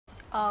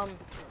What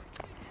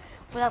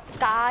up,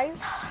 guys?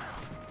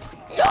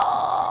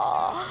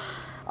 Yeah.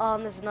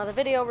 This is another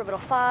video,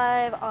 Ribbit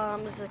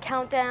 05. This is a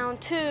countdown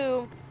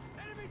to.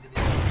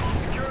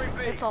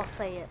 Let's all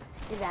say it.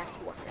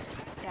 Advanced Warfare.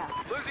 Yeah.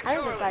 I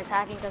think this guy's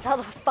hacking because how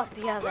the fuck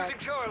do you have that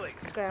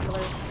scrambler?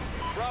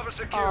 Bravo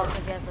secure. Oh,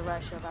 because he has the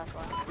right shield, that's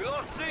why. We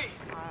lost C.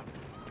 Alright.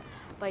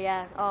 But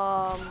yeah,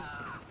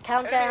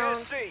 countdown.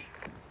 3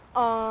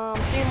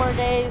 more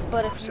days,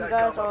 but if you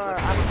guys are,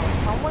 I don't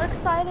know, somewhat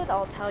excited,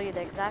 I'll tell you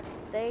the exact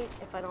date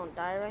if I don't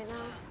die right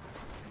now.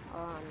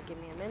 Give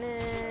me a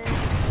minute.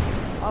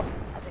 Oh,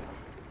 I think.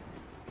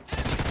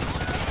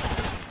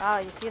 Ah,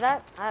 you see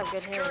that? I have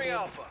good hearing.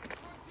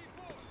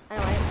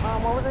 Anyway,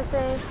 what was I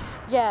saying?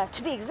 Yeah,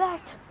 to be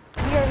exact,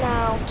 we are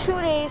now 2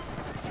 days,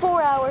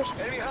 4 hours,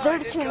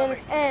 32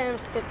 minutes, and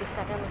 50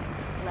 seconds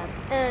left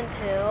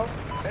until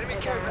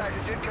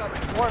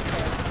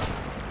Warfare.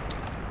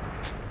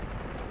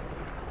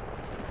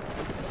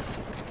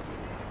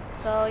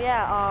 So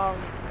yeah,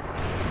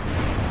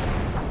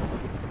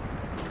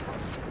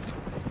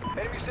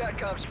 Enemy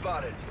SATCOM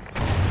spotted.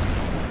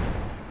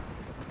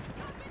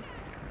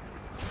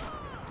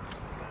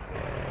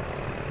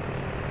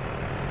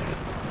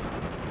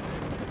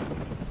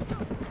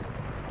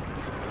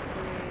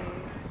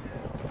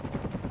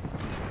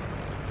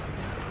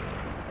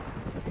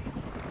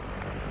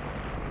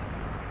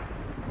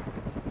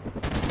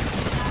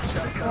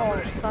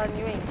 oh son,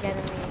 you ain't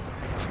getting me.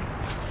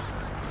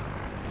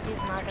 He's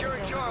not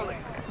gonna kill me.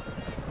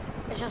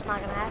 It's just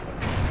not gonna happen.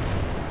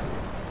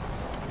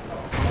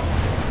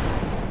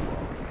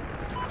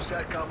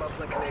 SATCOM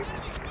uplink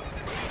enabled.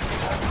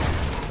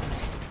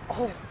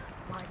 Oh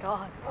my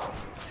god.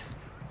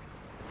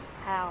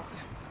 How?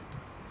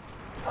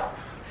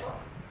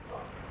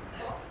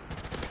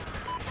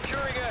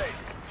 Securing A.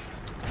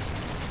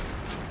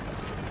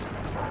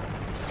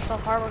 So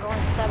far we're going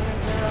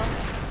 7-0.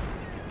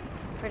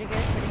 Pretty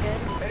good, pretty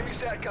good. Enemy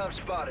SATCOM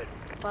spotted.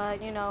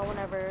 But you know,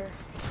 whenever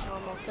the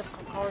most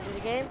difficult Call of Duty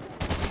game,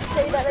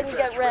 say that and you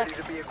get wrecked.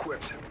 Ready to be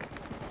equipped.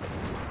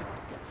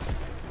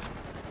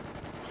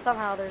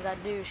 Somehow there's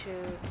that douche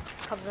who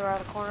comes around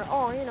the corner.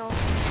 Oh, you know,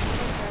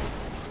 okay.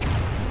 You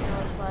know,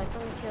 it's like,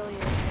 let me kill you.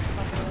 It's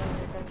fucking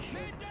really dumb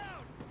shit.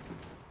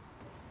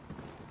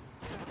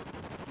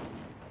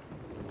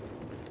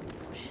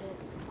 Oh shit.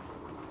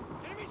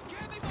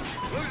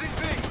 Losing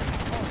B.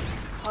 Oh,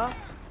 huh?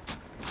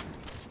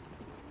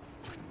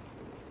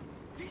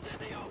 He's in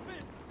the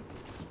open.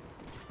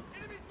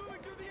 Enemies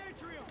moving through the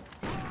atrium.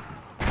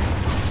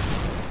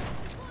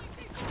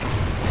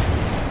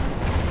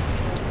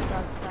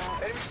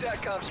 Enemy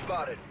SATCOM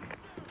spotted.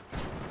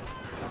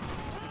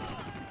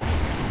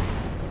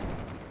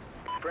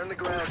 Friendly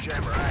ground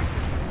jammer active.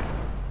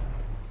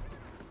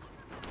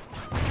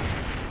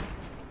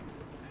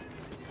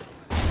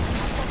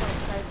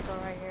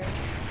 Right here.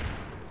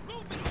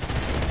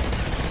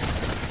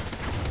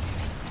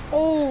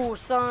 Oh,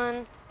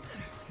 son.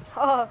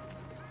 Oh.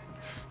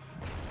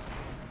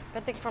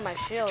 Good thing for my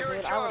shield,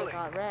 dude. I would've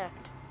got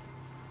wrecked.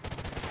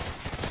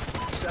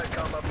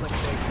 SATCOM uplink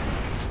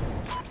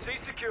enabled. C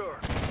secure.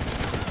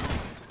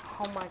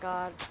 Oh my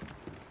god.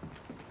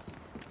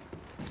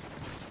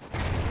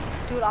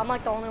 Dude, I'm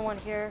like the only one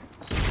here.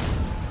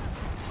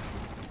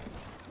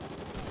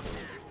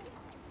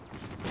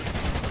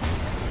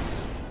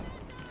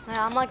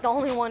 Yeah, I'm like the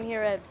only one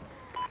here at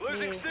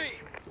Losing B. C.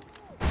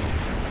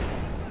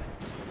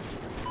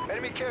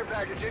 Enemy care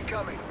package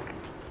incoming.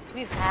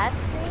 We've had C?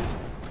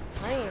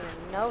 I didn't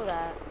even know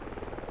that.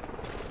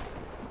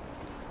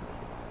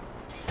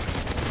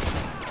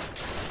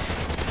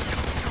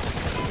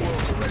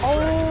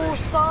 Oh,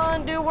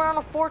 son, dude, we're on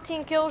a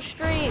 14 kill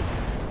streak.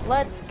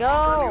 Let's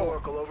go.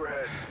 Oracle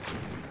overhead.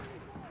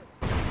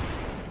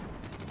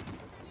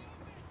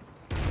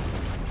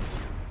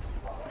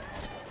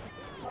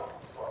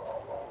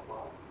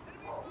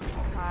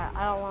 Alright,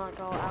 I don't want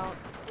to go out.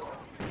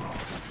 That's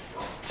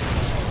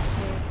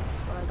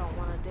what I don't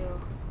want to do.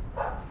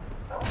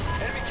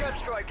 Enemy chem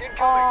strike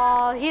incoming.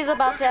 Oh, he's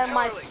about to end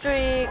my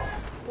streak.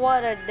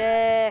 What a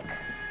dick.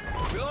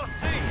 We lost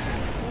C.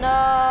 No.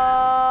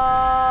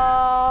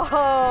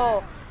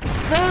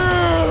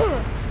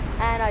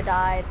 And I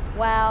died.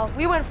 Wow.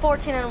 We went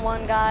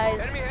 14-1, guys.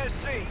 Enemy has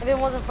C. If it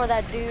wasn't for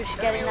that douche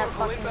getting that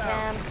fucking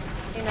cam,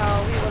 you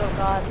know,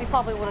 we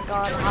probably would have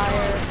gone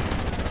higher.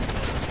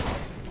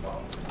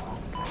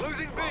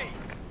 Losing B.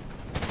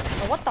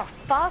 But what the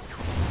fuck?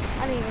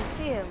 I didn't even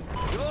see him.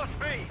 We lost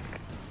B.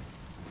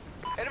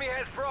 Enemy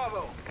has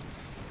Bravo.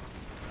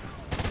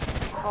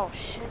 Oh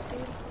shit,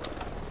 dude.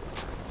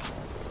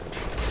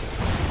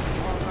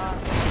 Oh god.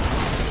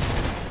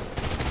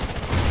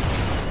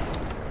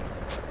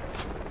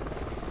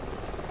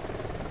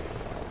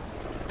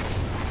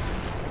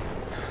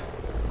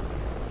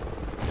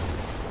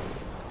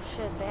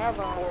 Shit, they have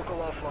Oracle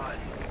offline.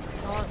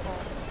 Oracle.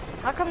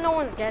 How come no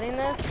one's getting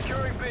this?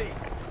 Securing B.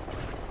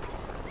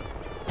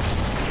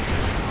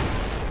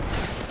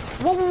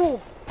 Whoa, whoa,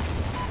 whoa.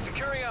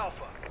 Securing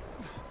Alpha.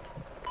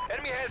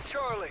 Enemy has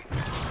Charlie.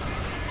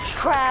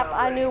 Crap,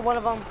 I knew one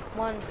of them.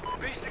 One.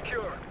 Be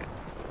secure.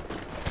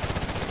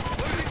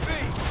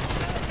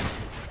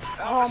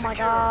 Oh my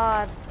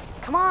god.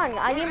 Come on,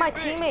 I need my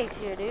teammates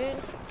here, dude.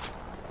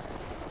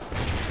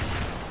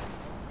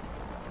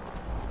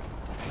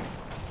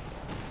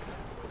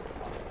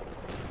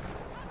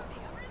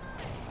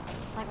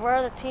 Like, where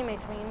are the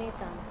teammates when you need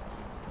them?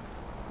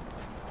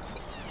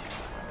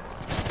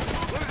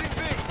 Losing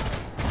B.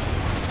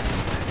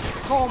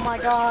 Oh my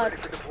god.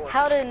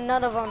 How did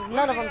none of them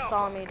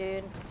saw me,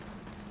 dude?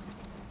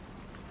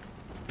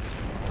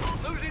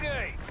 Losing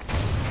A.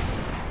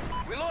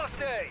 We lost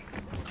A.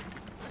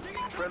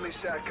 Friendly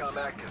SATCOM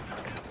active.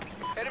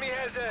 Enemy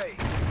has A.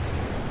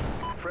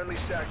 Friendly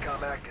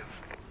SATCOM active.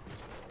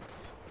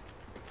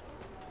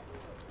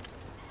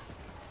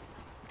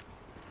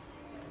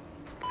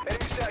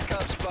 Enemy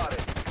SATCOM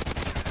spotted.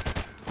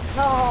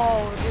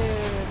 No,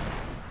 dude.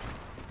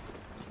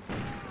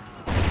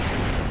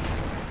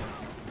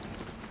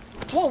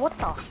 Whoa, what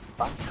the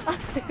fuck?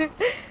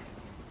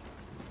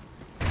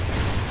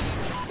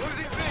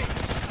 Losing B.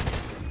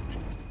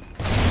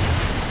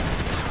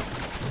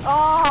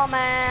 Oh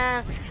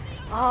man.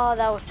 Oh,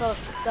 that was so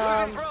Losing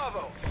dumb.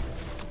 Bravo.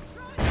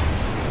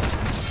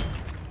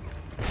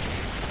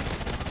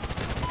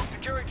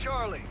 Securing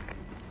Charlie.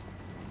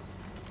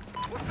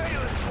 We're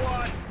failing,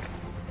 squad.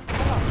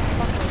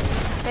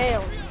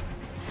 Failed.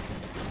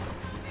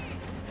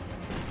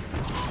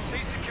 C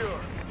secure.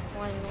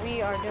 When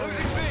we are doing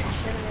Losing B.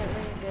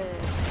 legitimately good.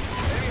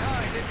 Enemy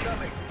high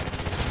incoming.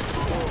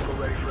 Oracle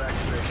ready for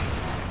activation.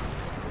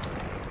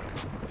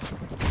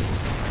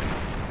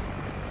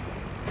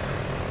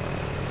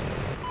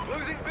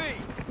 Losing B.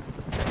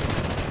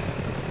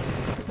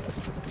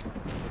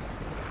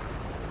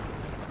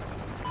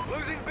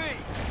 Losing B.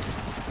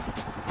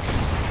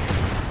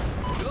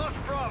 We lost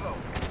Bravo.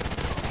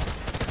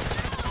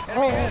 Enemy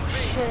Oh has B.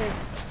 shit.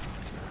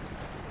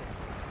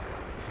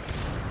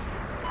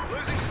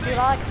 Losing C. Dude,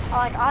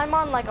 I'm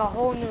on like a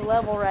whole new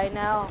level right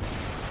now.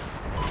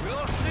 We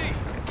lost C.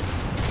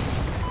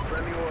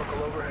 Friendly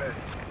Oracle overhead.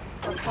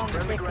 Some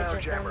Friendly dick ground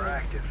just jammer ended.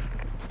 active.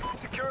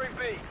 Securing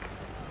B.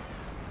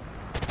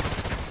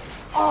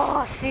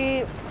 Oh,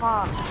 see,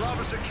 fuck.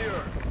 Bravo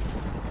secure.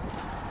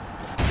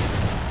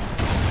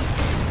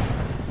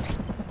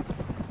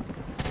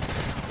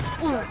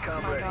 Oh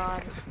SATCOM my ready.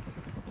 god.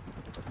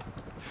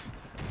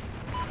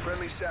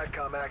 Friendly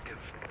SATCOM active.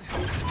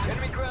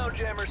 Enemy ground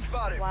jammer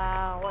spotted.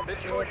 Wow, what They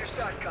destroyed your dick.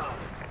 SATCOM.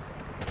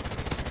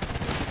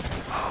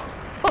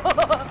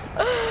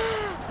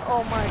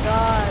 Oh my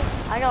god.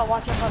 I gotta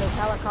watch out for this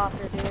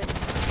helicopter, dude.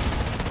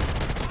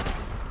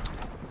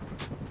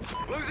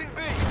 Losing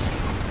B.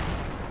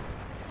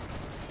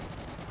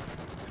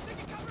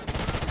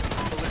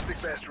 Ballistic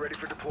vest ready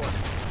for deployment.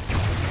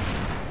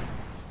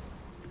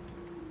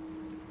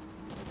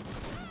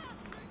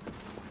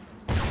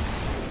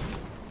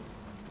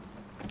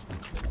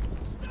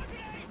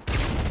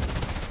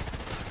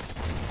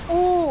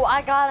 Ooh,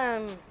 I got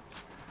him.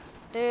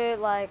 Dude,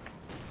 like,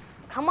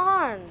 come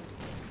on.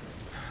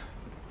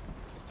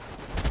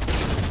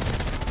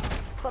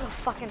 What a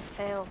fucking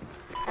fail.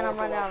 And I'm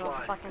running out of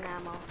Offline. fucking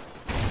ammo.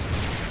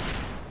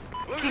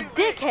 You Losing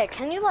B. dickhead,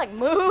 can you like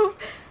move?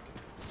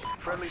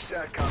 Friendly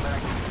SATCOM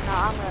active.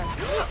 Nah, I'm gonna.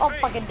 Oh, I'm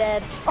fucking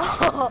dead.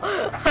 Oh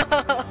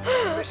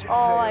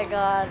my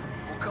god.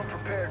 We'll come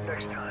prepared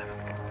next time.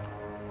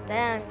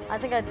 Damn, I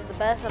think I did the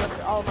best out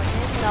of all of my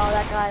teams. No,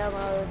 that guy on the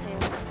other team,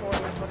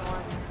 40 and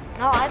 21.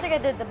 No, I think I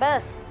did the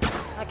best.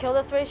 My kill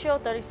death ratio,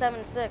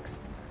 37-6.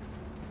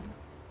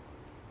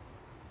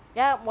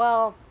 Yeah,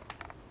 well,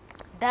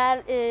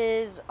 that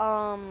is,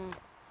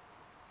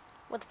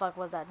 what the fuck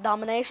was that?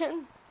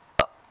 Domination?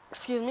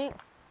 Excuse me.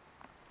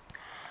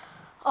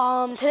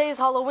 Today is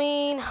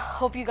Halloween.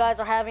 Hope you guys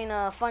are having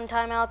a fun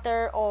time out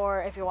there,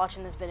 or if you're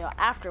watching this video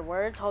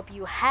afterwards, hope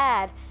you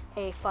had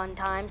a fun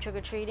time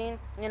trick-or-treating.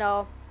 You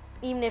know,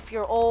 even if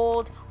you're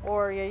old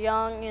or you're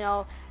young, you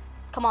know,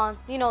 come on,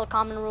 you know the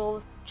common rule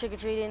of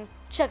trick-or-treating.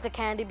 Check the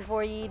candy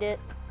before you eat it.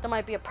 There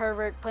might be a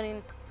pervert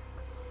putting,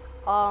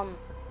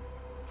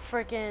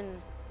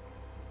 freaking,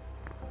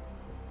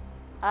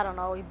 I don't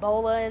know,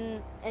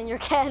 Ebola in your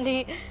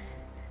candy.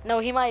 No,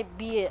 he might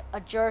be a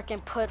jerk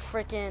and put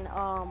freaking,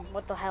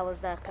 what the hell is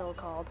that pill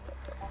called?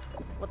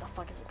 What the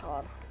fuck is it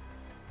called?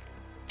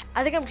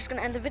 I think I'm just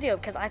gonna end the video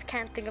because I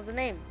can't think of the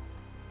name.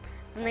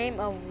 The name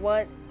of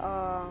what,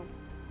 I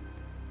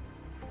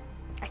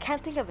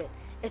can't think of it.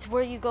 It's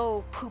where you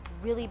go poop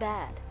really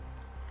bad.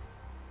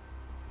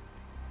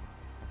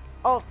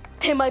 Oh,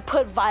 they might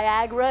put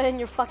Viagra in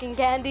your fucking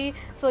candy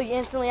so you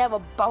instantly have a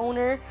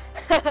boner.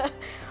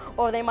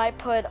 Or they might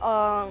put,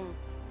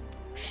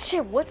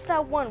 shit, what's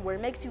that one where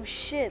it makes you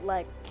shit,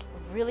 like,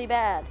 really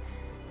bad?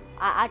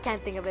 I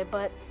can't think of it,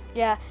 but,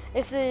 yeah,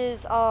 this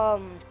is,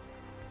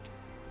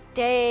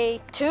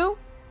 day 2,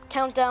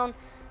 countdown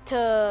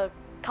to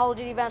Call of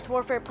Duty Advanced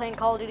Warfare, playing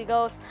Call of Duty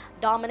Ghosts,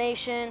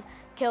 Domination,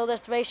 kill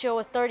death ratio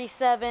was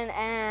 37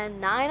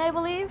 and 9, I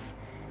believe,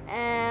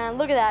 and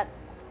look at that,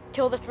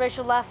 kill death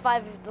ratio the last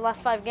five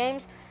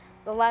games,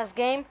 the last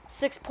game,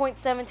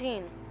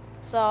 6.17,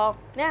 so,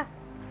 yeah,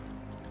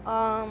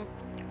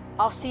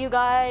 I'll see you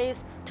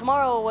guys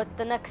tomorrow with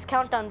the next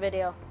countdown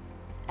video.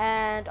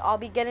 and I'll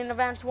be getting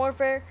Advanced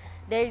Warfare,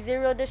 Day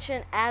 0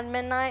 Edition, and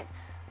Midnight.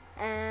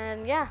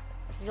 And yeah,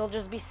 you'll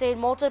just be seeing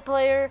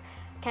multiplayer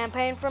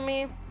campaign from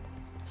me.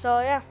 So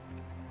yeah,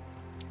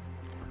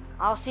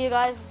 I'll see you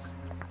guys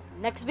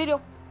next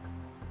video.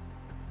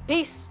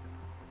 Peace.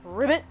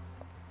 Ribbit.